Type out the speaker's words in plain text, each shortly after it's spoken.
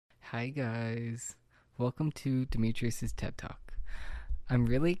Hi guys, welcome to Demetrius's TED Talk. I'm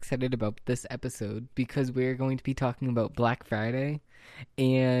really excited about this episode because we're going to be talking about Black Friday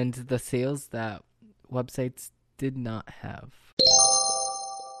and the sales that websites did not have.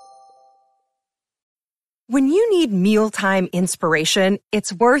 When you need mealtime inspiration,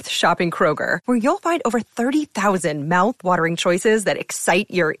 it's worth shopping Kroger, where you'll find over 30,000 mouth-watering choices that excite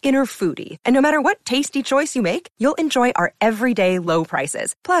your inner foodie. And no matter what tasty choice you make, you'll enjoy our everyday low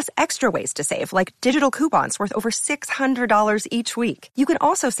prices, plus extra ways to save, like digital coupons worth over $600 each week. You can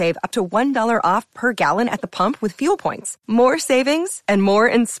also save up to $1 off per gallon at the pump with fuel points. More savings and more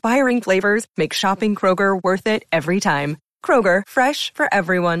inspiring flavors make shopping Kroger worth it every time. Kroger, fresh for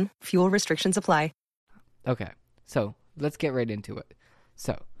everyone. Fuel restrictions apply. Okay, so let's get right into it.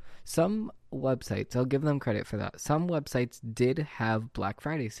 So, some websites, I'll give them credit for that. Some websites did have Black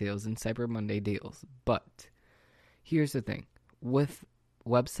Friday sales and Cyber Monday deals, but here's the thing. With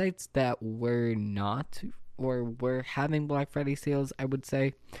websites that were not or were having Black Friday sales, I would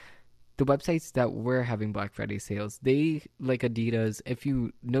say, the websites that were having Black Friday sales, they, like Adidas, if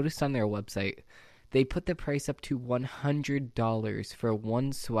you noticed on their website, they put the price up to $100 for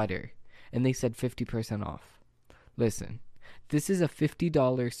one sweater. And they said 50% off. Listen, this is a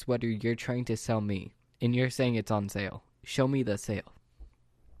 $50 sweater you're trying to sell me, and you're saying it's on sale. Show me the sale.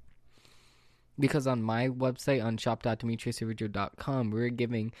 Because on my website, on shop.demetriusservideo.com, we're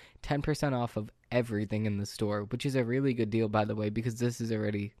giving 10% off of everything in the store, which is a really good deal, by the way, because this is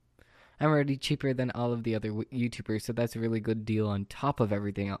I'm already cheaper than all of the other YouTubers, so that's a really good deal on top of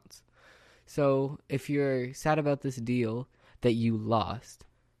everything else. So if you're sad about this deal that you lost,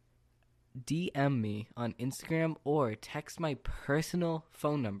 DM me on Instagram or text my personal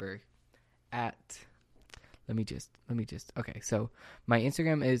phone number at let me just okay, so my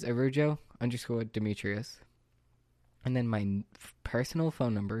Instagram is Arujo_Demetrius, and then my personal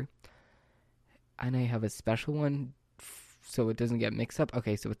phone number, and I have a special one so it doesn't get mixed up.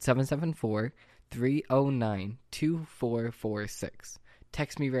 Okay, so it's 774-309-2446.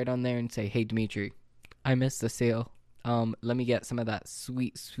 Text me right on there and say, hey Dimitri, I missed the sale. Let me get some of that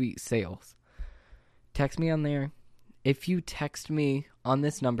sweet sales. Text me on there. If you text me on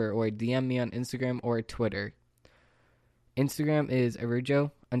this number or DM me on Instagram or Twitter, Instagram is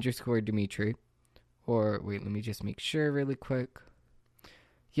Arujo_Dimitri. Or wait, let me just make sure really quick.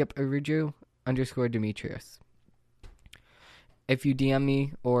 Yep, Arujo_Demetrius. If you DM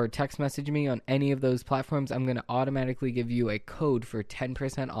me or text message me on any of those platforms, I'm going to automatically give you a code for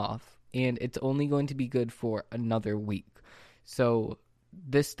 10% off. And it's only going to be good for another week. So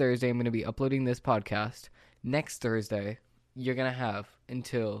this Thursday, I'm going to be uploading this podcast. Next Thursday, you're going to have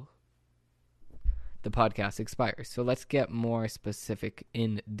until the podcast expires. So let's get more specific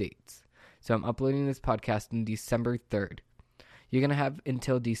in dates. So I'm uploading this podcast on December 3rd. You're going to have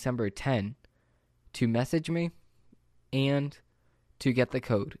until December 10 to message me and to get the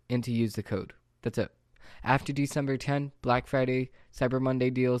code and to use the code. That's it. After December 10, Black Friday, Cyber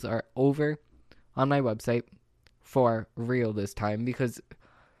Monday deals are over on my website for real this time, because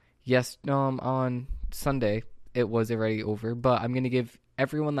yes, on Sunday it was already over, but I'm going to give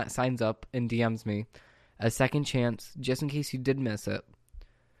everyone that signs up and DMs me a second chance just in case you did miss it.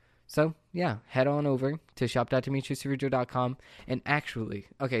 So, yeah, head on over to shop.demetriusservideo.com. And actually,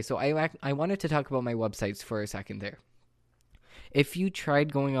 okay, so I wanted to talk about my websites for a second there. If you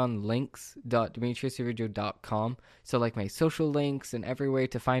tried going on links.demetriusservideo.com, so like my social links and everywhere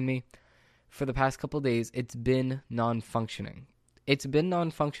to find me, for the past couple days, it's been non-functioning. It's been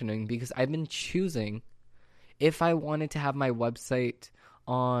non-functioning because I've been choosing if I wanted to have my website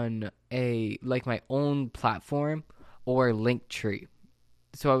on my own platform or Linktree.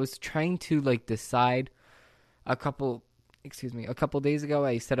 So I was trying to decide a couple days ago.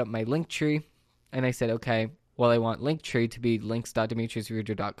 I set up my Linktree and I said, okay, well, I want Linktree to be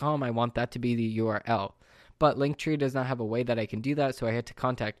links.demetriusservideo.com. I want that to be the URL. But Linktree does not have a way that I can do that, so I had to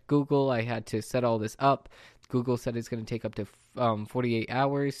contact Google. I had to set all this up. Google said it's going to take up to 48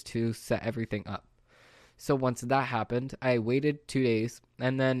 hours to set everything up. So once that happened, I waited 2 days,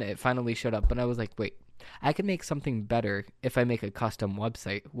 and then it finally showed up. And I was like, wait, I could make something better if I make a custom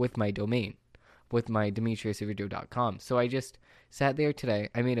website with my domain, with my demetriusservideo.com. So I just sat there today.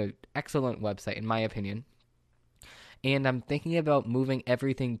 I made an excellent website, in my opinion. And I'm thinking about moving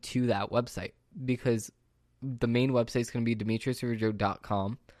everything to that website because the main website is going to be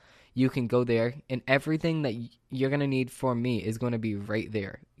demetriusservideo.com. You can go there, and everything that you're going to need for me is going to be right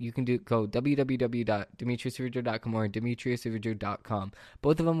there. You can go www.demetriusservideo.com or demetriusservideo.com.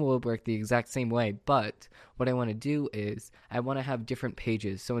 Both of them will work the exact same way, but what I want to do is I want to have different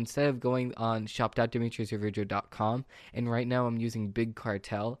pages. So instead of going on shop.demetriusservideo.com, and right now I'm using Big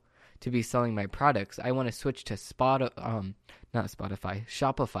Cartel, to be selling my products. I want to switch to Shopify.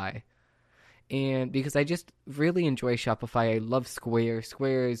 And because I just really enjoy Shopify, I love Square.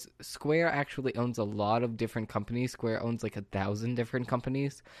 Square actually owns a lot of different companies. Square owns like 1,000 different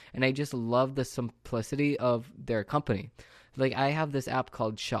companies, and I just love the simplicity of their company. Like, I have this app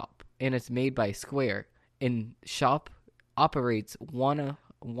called Shop, and it's made by Square, and Shop operates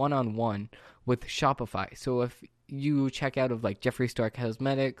one-on-one with Shopify. So if you check out of like Jeffree Star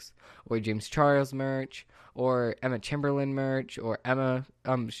Cosmetics or James Charles merch or Emma Chamberlain merch or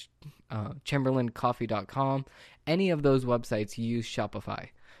ChamberlainCoffee.com, any of those websites use Shopify.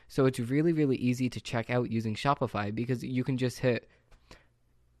 So it's really, really easy to check out using Shopify because you can just hit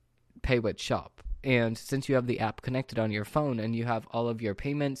pay with Shop. And since you have the app connected on your phone and you have all of your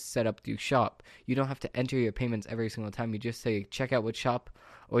payments set up through Shop, you don't have to enter your payments every single time. You just say check out with Shop,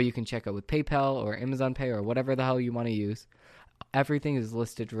 or you can check out with PayPal or Amazon Pay or whatever the hell you want to use. Everything is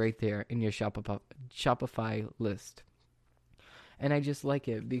listed right there in your Shopify list. And I just like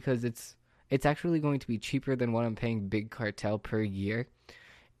it because it's actually going to be cheaper than what I'm paying Big Cartel per year.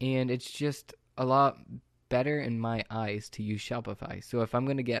 And it's just a lot better in my eyes to use Shopify. So if I'm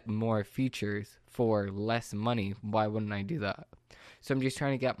going to get more features for less money, why wouldn't I do that? So I'm just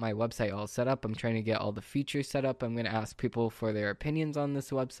trying to get my website all set up. I'm trying to get all the features set up. I'm going to ask people for their opinions on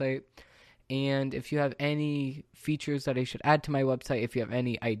this website. And if you have any features that I should add to my website, if you have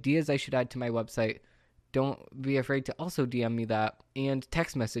any ideas I should add to my website, don't be afraid to also DM me that and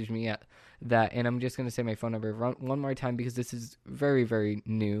text message me at that. And I'm just going to say my phone number one more time because this is very, very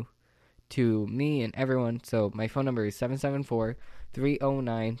new to me and everyone. So my phone number is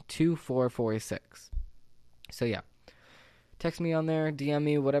 774-309-2446. So yeah, text me on there, DM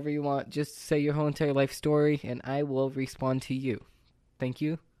me, whatever you want. Just say your whole entire life story and I will respond to you. Thank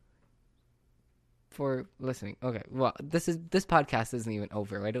you for listening. Okay, well, this podcast isn't even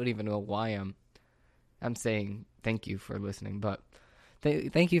over. I don't even know why I'm saying thank you for listening, but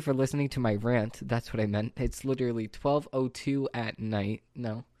thank you for listening to my rant. That's what I meant. It's literally 12:02 at night.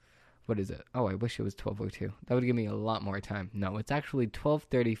 No. What is it? Oh, I wish it was 12:02. That would give me a lot more time. No, it's actually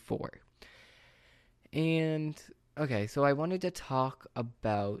 12:34. And okay, so I wanted to talk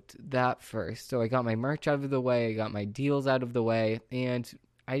about that first. So I got my merch out of the way, I got my deals out of the way, and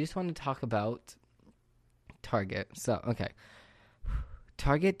I just want to talk about Target. So, okay.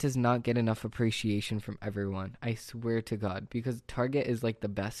 Target does not get enough appreciation from everyone. I swear to God, because Target is like the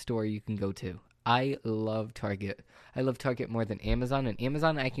best store you can go to. I love Target. I love Target more than Amazon. And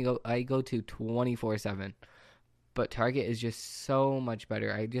Amazon I go to 24/7. But Target is just so much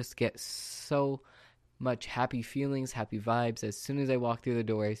better. I just get so much happy feelings, happy vibes as soon as I walk through the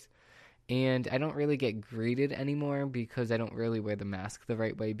doors. And I don't really get greeted anymore because I don't really wear the mask the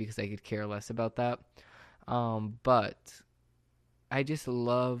right way because I could care less about that. But I just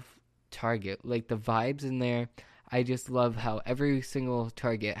love Target. Like the vibes in there. I just love how every single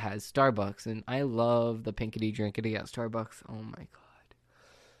Target has Starbucks, and I love the Pinkity Drinkity at Starbucks. Oh my God,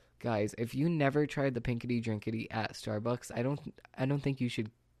 guys! If you never tried the Pinkity Drinkity at Starbucks, I don't think you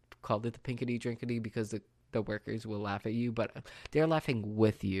should call it the Pinkity Drinkity because the workers will laugh at you, but they're laughing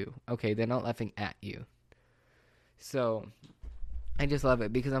with you. Okay, they're not laughing at you. So I just love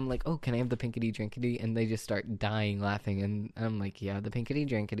it because I'm like, oh, can I have the Pinkity Drinkity? And they just start dying laughing, and I'm like, yeah, the Pinkity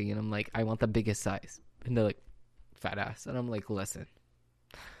Drinkity, and I'm like, I want the biggest size, and they're like, fat ass. And I'm like, listen,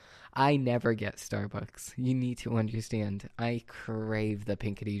 I never get Starbucks. You need to understand. I crave the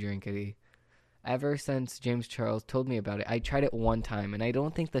Pinkity Drinkity. Ever since James Charles told me about it, I tried it one time, and I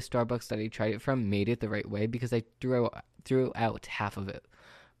don't think the Starbucks that I tried it from made it the right way because I threw out half of it.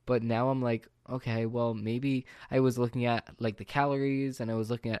 But now I'm like, okay, well, maybe I was looking at like the calories and I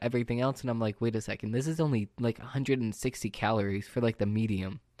was looking at everything else, and I'm like, wait a second, this is only like 160 calories for like the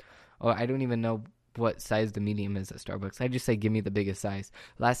medium. Or I don't even know what size the medium is at Starbucks. I just say, give me the biggest size.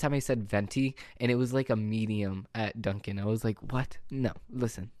 Last time I said venti, and it was like a medium at Dunkin'. I was like, what? No,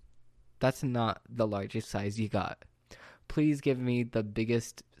 listen. That's not the largest size you got. Please give me the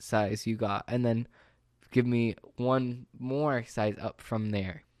biggest size you got, and then give me one more size up from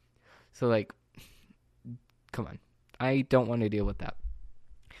there. So, like, come on. I don't want to deal with that.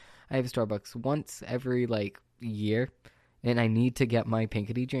 I have Starbucks once every, like, year, and I need to get my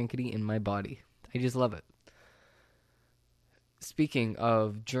Pinkity Drinkity in my body. I just love it. Speaking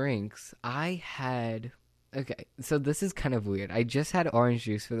of drinks, okay, so this is kind of weird. I just had orange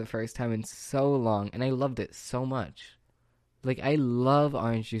juice for the first time in so long, and I loved it so much. Like, I love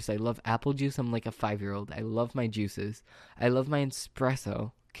orange juice. I love apple juice. I'm like a 5-year-old. I love my juices. I love my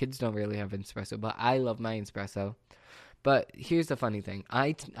espresso. Kids don't really have espresso, but I love my espresso. But here's the funny thing.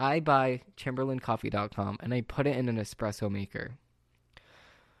 I buy ChamberlainCoffee.com, and I put it in an espresso maker.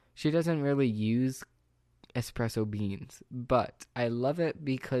 She doesn't really use espresso beans, but I love it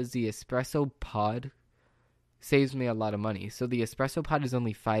because the espresso pod saves me a lot of money. So the espresso pod is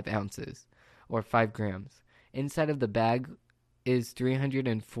only 5 ounces or 5 grams. Inside of the bag is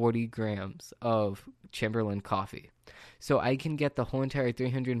 340 grams of Chamberlain coffee. So I can get the whole entire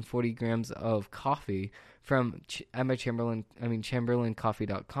 340 grams of coffee from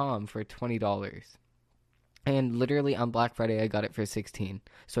chamberlaincoffee.com for $20. And literally on Black Friday I got it for 16.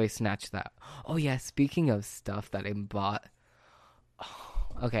 So I snatched that. Oh yeah, speaking of stuff that I bought.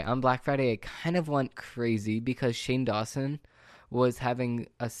 Okay, on Black Friday I kind of went crazy because Shane Dawson was having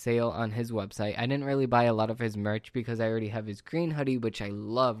a sale on his website. I didn't really buy a lot of his merch because I already have his green hoodie, which I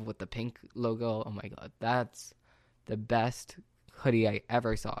love, with the pink logo. Oh my god, that's the best hoodie I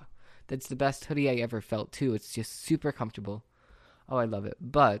ever saw. That's the best hoodie I ever felt too. It's just super comfortable. Oh, I love it.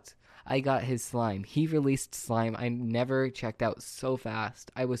 But I got his slime. He released slime. I never checked out so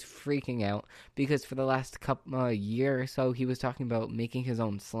fast. I was freaking out because for the last year or so, he was talking about making his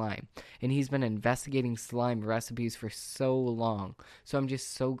own slime. And he's been investigating slime recipes for so long. So I'm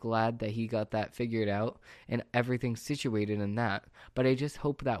just so glad that he got that figured out and everything situated in that. But I just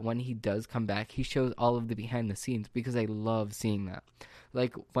hope that when he does come back, he shows all of the behind the scenes because I love seeing that.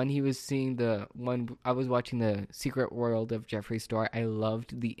 Like when I was watching the Secret World of Jeffree Star, I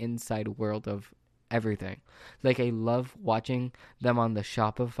loved the inside world of everything. Like I love watching them on the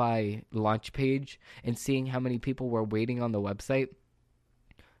Shopify launch page and seeing how many people were waiting on the website.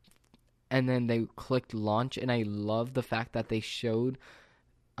 And then they clicked launch, and I love the fact that they showed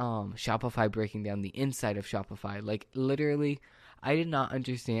Shopify breaking down the inside of Shopify. Like literally, I did not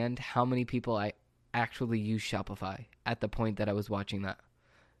understand how many people I actually use Shopify at the point that I was watching that.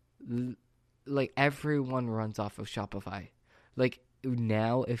 Like everyone runs off of Shopify. Like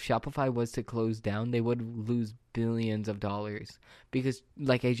now, if Shopify was to close down, they would lose billions of dollars because,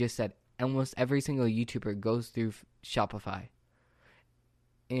 like I just said, almost every single YouTuber goes through Shopify.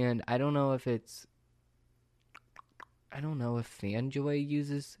 And I don't know if FanJoy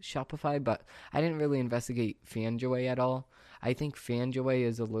uses Shopify, but I didn't really investigate FanJoy at all. I think FanJoy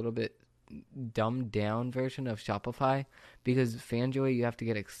is a little bit dumbed down version of Shopify because FanJoy you have to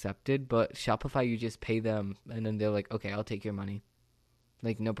get accepted, but Shopify you just pay them and then they're like, okay, I'll take your money.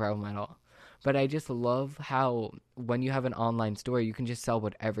 Like no problem at all. But I just love how when you have an online store, you can just sell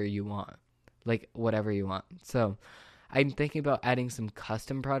whatever you want. Like whatever you want. So I'm thinking about adding some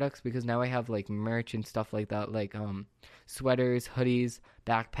custom products because now I have like merch and stuff like that, like sweaters, hoodies,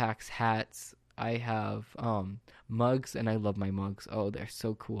 backpacks, hats. I have mugs, and I love my mugs. Oh, they're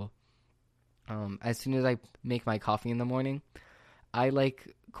so cool. As soon as I make my coffee in the morning, I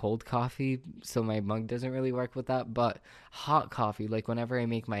like cold coffee, so my mug doesn't really work with that. But hot coffee, like whenever I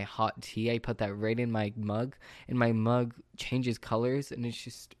make my hot tea, I put that right in my mug, and my mug changes colors, and it's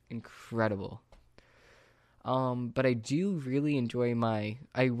just incredible. But I do really enjoy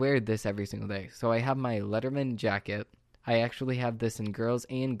I wear this every single day. So I have my Letterman jacket. I actually have this in girls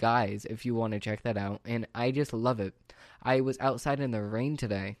and guys if you want to check that out. And I just love it. I was outside in the rain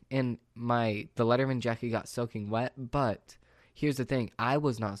today and the Letterman jacket got soaking wet. But here's the thing. I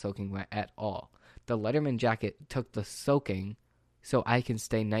was not soaking wet at all. The Letterman jacket took the soaking so I can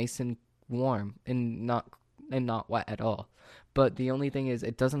stay nice and warm and not wet at all. But the only thing is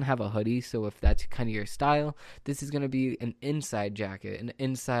it doesn't have a hoodie, so if that's kind of your style, this is going to be an inside jacket, an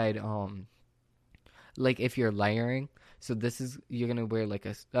inside, like if you're layering. So you're going to wear like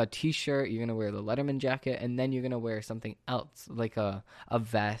a t-shirt, you're going to wear the Letterman jacket, and then you're going to wear something else, like a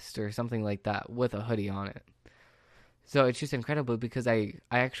vest or something like that with a hoodie on it. So it's just incredible because I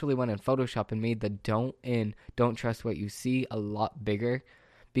actually went in Photoshop and made the don't trust what you see a lot bigger,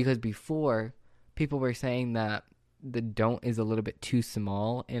 because before people were saying that the don't is a little bit too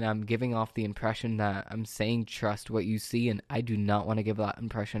small, and I'm giving off the impression that I'm saying trust what you see, and I do not want to give that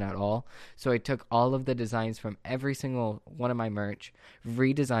impression at all. So I took all of the designs from every single one of my merch,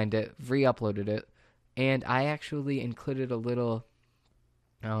 redesigned it, re-uploaded it, and I actually included a little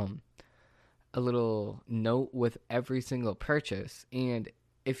note with every single purchase. And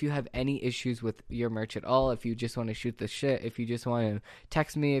if you have any issues with your merch at all, if you just want to shoot the shit, if you just want to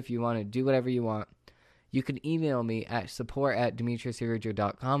text me, if you want to do whatever you want, you can email me at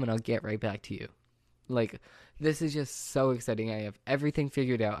support@demetriusirajo.com and I'll get right back to you. Like, this is just so exciting. I have everything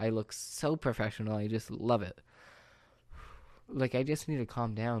figured out. I look so professional. I just love it. Like, I just need to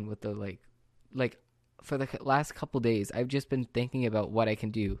calm down with the, like, for the last couple days, I've just been thinking about what I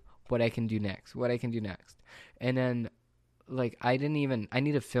can do next. And then, like, I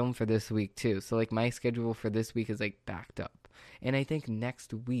need to film for this week, too. So, like, my schedule for this week is, like, backed up. And I think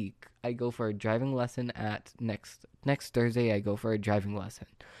next week I go for a driving lesson at next Thursday I go for a driving lesson.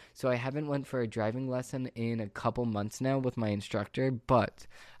 So I haven't went for a driving lesson in a couple months now with my instructor, but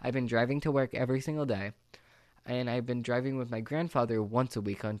I've been driving to work every single day. And I've been driving with my grandfather once a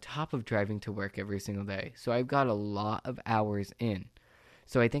week on top of driving to work every single day. So I've got a lot of hours in.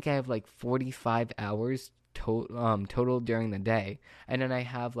 So I think I have like 45 hours total during the day. And then I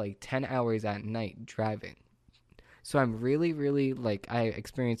have like 10 hours at night driving. So I'm really, really, like, I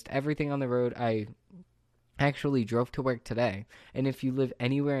experienced everything on the road. I actually drove to work today. And if you live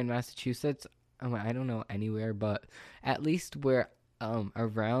anywhere in Massachusetts, I don't know anywhere, but at least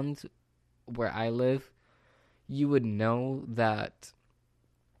around where I live, you would know that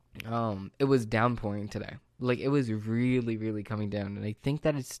it was downpouring today. Like, it was really, really coming down. And I think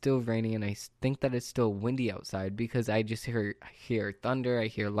that it's still raining, and I think that it's still windy outside because I just hear thunder, I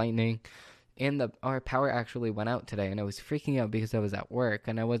hear lightning. And our power actually went out today, and I was freaking out because I was at work,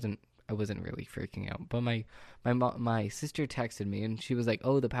 and I wasn't really freaking out. But my sister texted me, and she was like,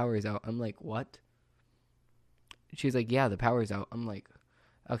 "Oh, the power is out." I'm like, "What?" She's like, "Yeah, the power is out." I'm like,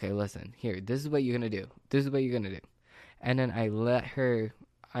 "Okay, listen, here, this is what you're gonna do. This is what you're gonna do." And then I led her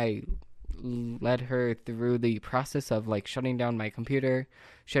through the process of like shutting down my computer,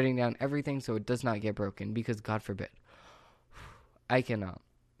 shutting down everything so it does not get broken, because God forbid, I cannot.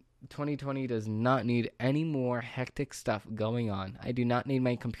 2020 does not need any more hectic stuff going on. I do not need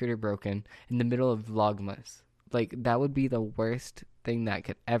my computer broken in the middle of Vlogmas. Like, that would be the worst thing that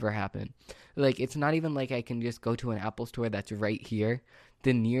could ever happen. Like, it's not even like I can just go to an Apple store that's right here.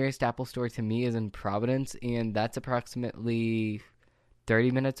 The nearest Apple store to me is in Providence, and that's approximately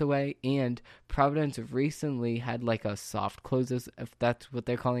 30 minutes away. And Providence recently had like a soft close, if that's what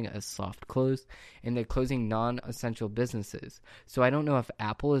they're calling it, a soft close, and they're closing non-essential businesses. So I don't know if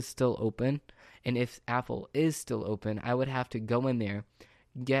Apple is still open, and if Apple is still open, I would have to go in there,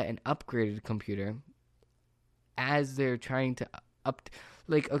 get an upgraded computer as they're trying to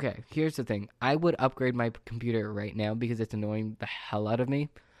okay, here's the thing. I would upgrade my computer right now because it's annoying the hell out of me,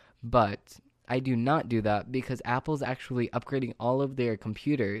 but I do not do that because Apple's actually upgrading all of their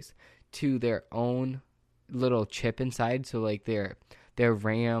computers to their own little chip inside. So like their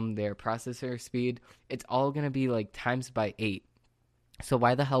RAM, their processor speed, it's all going to be like times by 8. So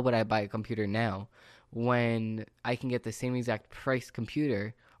why the hell would I buy a computer now when I can get the same exact price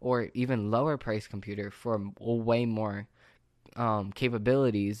computer or even lower price computer for way more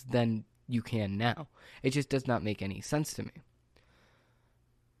capabilities than you can now? It just does not make any sense to me.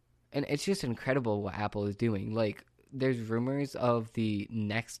 And it's just incredible what Apple is doing. Like, there's rumors of the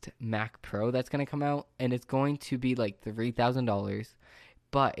next Mac Pro that's going to come out, and it's going to be like $3,000,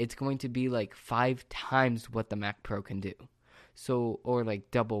 but it's going to be like 5 times what the Mac Pro can do. So, or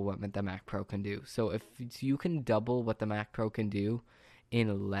like double what the Mac Pro can do. So if you can double what the Mac Pro can do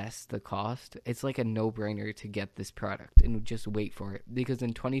in less the cost, it's like a no-brainer to get this product and just wait for it. Because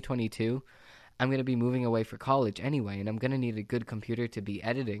in 2022, I'm going to be moving away for college anyway, and I'm going to need a good computer to be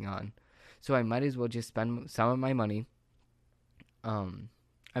editing on. So I might as well just spend some of my money. I'm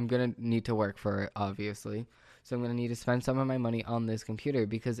going to need to work for it, obviously. So I'm going to need to spend some of my money on this computer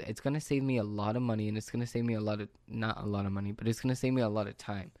because it's going to save me a lot of money, and it's going to save me not a lot of money, but it's going to save me a lot of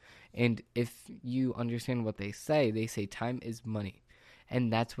time. And if you understand what they say time is money.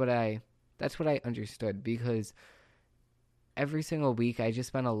 And that's what I understood, because every single week I just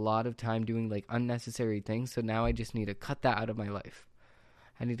spend a lot of time doing like unnecessary things. So now I just need to cut that out of my life.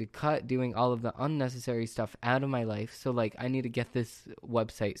 I need to cut doing all of the unnecessary stuff out of my life. So like I need to get this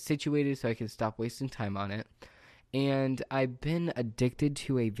website situated so I can stop wasting time on it. And I've been addicted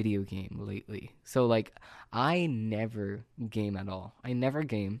to a video game lately. So like I never game at all. I never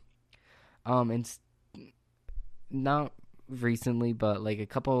game. And not recently, but like a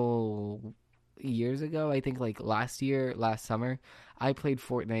couple years ago, I think like last summer, I played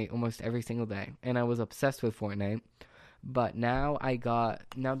Fortnite almost every single day, and I was obsessed with Fortnite. But now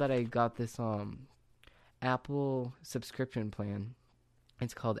that I got this Apple subscription plan,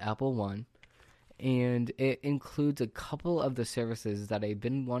 it's called Apple One, and it includes a couple of the services that I've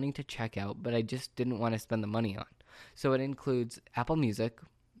been wanting to check out, but I just didn't want to spend the money on. So it includes Apple Music,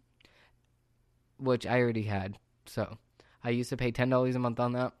 which I already had. So I used to pay $10 a month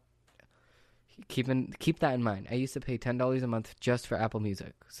on that. Keep that in mind. I used to pay $10 a month just for Apple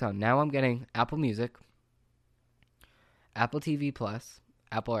Music. So now I'm getting Apple Music, Apple TV Plus,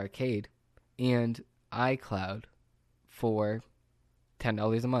 Apple Arcade, and iCloud for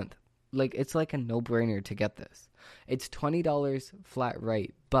 $10 a month. Like, it's like a no-brainer to get this. It's $20 flat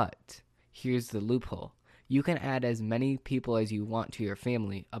rate, but here's the loophole. You can add as many people as you want to your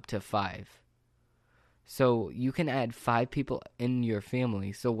family, up to 5. So you can add 5 people in your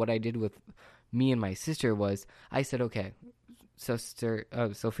family. So what I did with me and my sister was I said, okay, sister,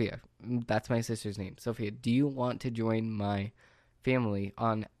 Sophia, that's my sister's name. Sophia, do you want to join my family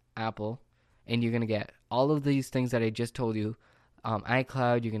on Apple? And you're going to get all of these things that I just told you.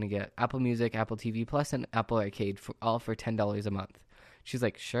 iCloud, you're going to get Apple Music, Apple TV Plus, and Apple Arcade all for $10 a month. She's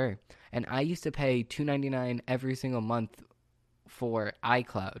like, sure. And I used to pay $2.99 every single month for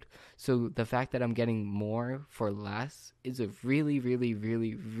iCloud. So the fact that I'm getting more for less is a really, really,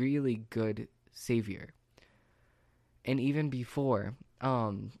 really, really good savior. And even before,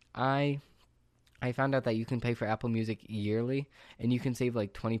 I found out that you can pay for Apple Music yearly, and you can save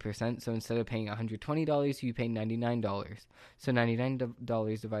like 20%. So instead of paying $120, you pay $99. So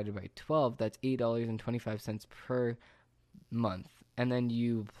 $99 divided by 12, that's $8.25 per month. And then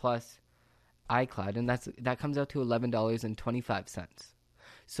you plus iCloud, and that comes out to $11.25.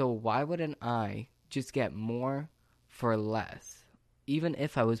 So why wouldn't I just get more for less, even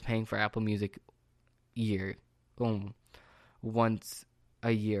if I was paying for Apple Music once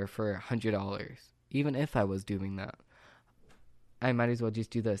a year for $100? Even if I was doing that, I might as well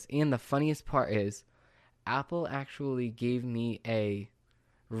just do this. And the funniest part is, Apple actually gave me a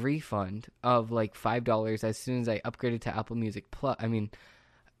refund of like $5 as soon as I upgraded to Apple Music Plus. I mean,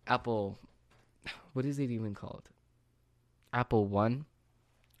 Apple, what is it even called? Apple One.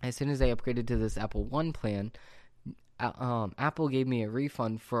 As soon as I upgraded to this Apple One plan, Apple gave me a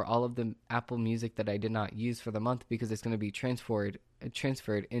refund for all of the Apple Music that I did not use for the month, because it's going to be transferred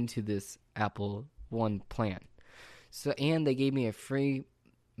into this Apple One plan. So, and they gave me a free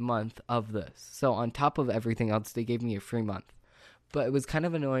month of this. So on top of everything else, they gave me a free month. But it was kind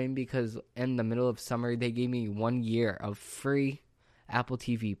of annoying because in the middle of summer, they gave me 1 year of free Apple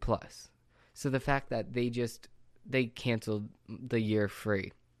TV Plus. So the fact that they canceled the year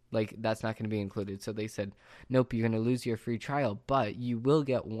free, like, that's not going to be included. So they said, nope, you're going to lose your free trial, but you will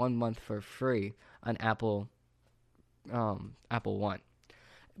get 1 month for free on Apple One.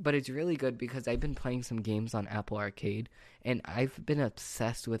 But it's really good because I've been playing some games on Apple Arcade, and I've been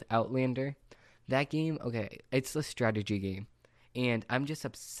obsessed with Outlander. That game, okay, it's a strategy game, and I'm just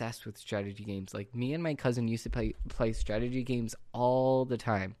obsessed with strategy games. Like, me and my cousin used to play strategy games all the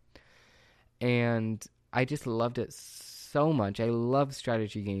time, and I just loved it so much. I love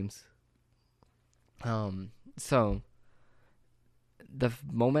strategy games. So the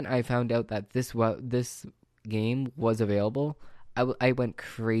moment I found out that this game was available, I went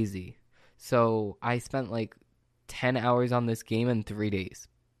crazy. So I spent like 10 hours on this game in 3 days.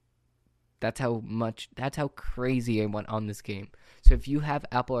 That's how crazy I went on this game. So if you have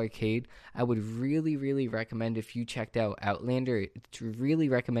Apple Arcade, I would really, really recommend, if you checked out Outlander, it's really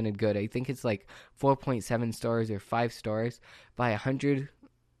recommended good. I think it's like 4.7 stars or 5 stars by 100,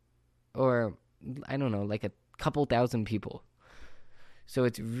 or I don't know, like a couple thousand people. So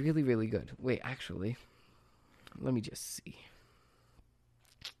it's really, really good. Wait, actually, let me just see.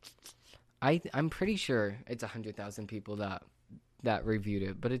 I'm pretty sure it's 100,000 people that reviewed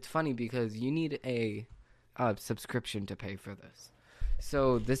it, but it's funny because you need a subscription to pay for this.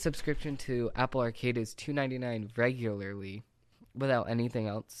 So this subscription to Apple Arcade is $2.99 regularly, without anything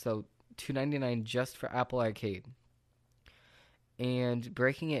else. So $2.99 just for Apple Arcade. And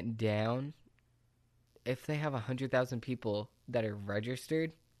breaking it down, if they have 100,000 people that are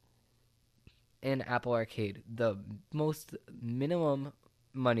registered in Apple Arcade, the most minimum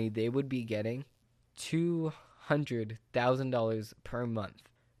money they would be getting, $200,000 per month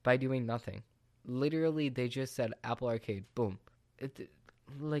by doing nothing. Literally, they just said Apple Arcade, boom.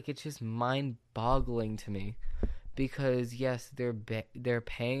 It's just mind-boggling to me, because yes, they're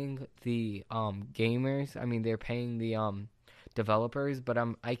paying the gamers. I mean, they're paying the developers, but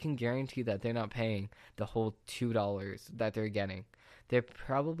I can guarantee that they're not paying the whole $2 that they're getting. They're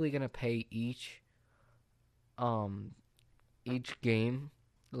probably gonna pay each game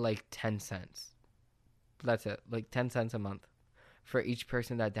like 10 cents. That's it, like 10 cents a month for each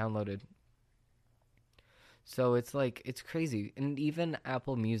person that downloaded. So it's crazy. And even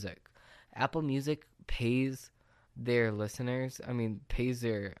Apple Music pays their listeners, pays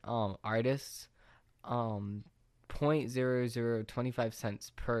their artists 0.0025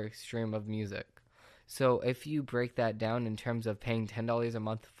 cents per stream of music. So if you break that down in terms of paying $10 a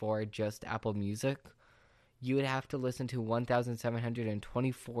month for just Apple Music, you would have to listen to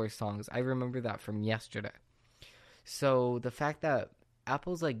 1,724 songs. I remember that from yesterday. So the fact that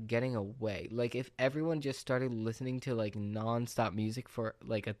Apple's like getting away, like if everyone just started listening to like non-stop music for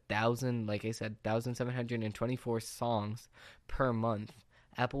like 1,724 songs per month,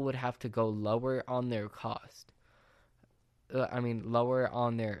 Apple would have to go lower on their cost. lower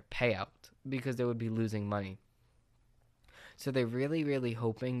on their payout because they would be losing money. So they're really, really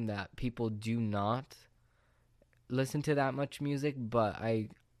hoping that people do not listen to that much music, but I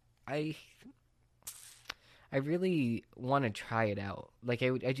really want to try it out. Like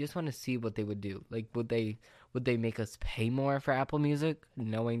I just want to see what they would do. Like would they make us pay more for Apple Music,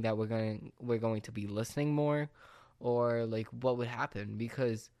 knowing that we're going to be listening more, or like what would happen?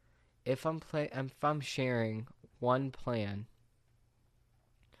 Because if I'm sharing one plan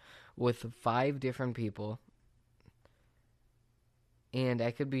with 5 different people, and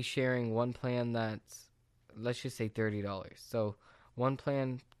I could be sharing one plan that's, let's just say $30. So one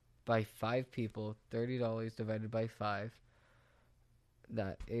plan by 5 people, $30 divided by 5.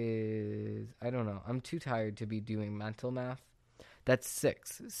 That is, I don't know. I'm too tired to be doing mental math. That's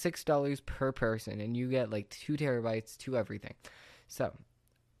 $6 per person, and you get like 2 terabytes to everything. So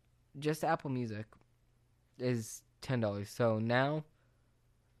just Apple Music is $10. So now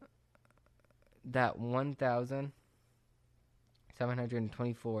that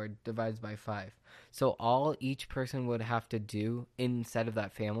 1,724 divides by 5. So all each person would have to do inside of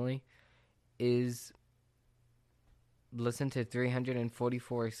that family is listen to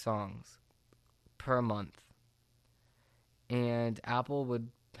 344 songs per month. And Apple would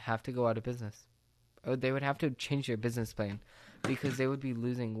have to go out of business. Or they would have to change their business plan because they would be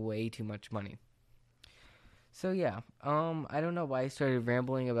losing way too much money. So yeah, I don't know why I started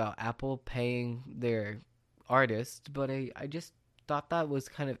rambling about Apple paying their artists, but I just thought that was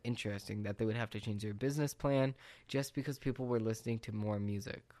kind of interesting that they would have to change their business plan just because people were listening to more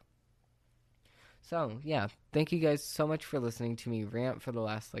music. So yeah, thank you guys so much for listening to me rant for the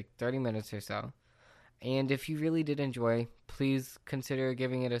last like 30 minutes or so. And if you really did enjoy, please consider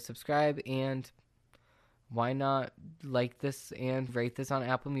giving it a subscribe, and why not like this and rate this on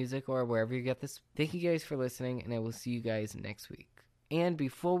Apple Music or wherever you get this. Thank you guys for listening, and I will see you guys next week. And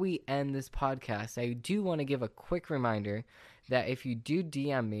before we end this podcast, I do want to give a quick reminder that if you do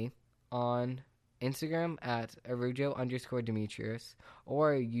DM me on Instagram at Arujo_Demetrius,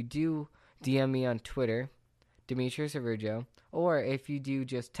 or you do DM me on Twitter, Demetrius Arujo, or if you do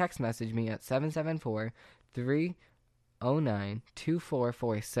just text message me at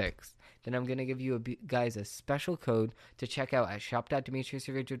 774-309-2446, then I'm going to give you guys a special code to check out at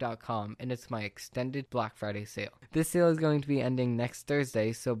shop.demetriusarujo.com, and it's my extended Black Friday sale. This sale is going to be ending next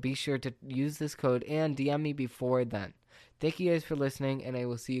Thursday, so be sure to use this code and DM me before then. Thank you guys for listening, and I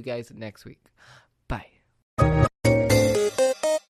will see you guys next week.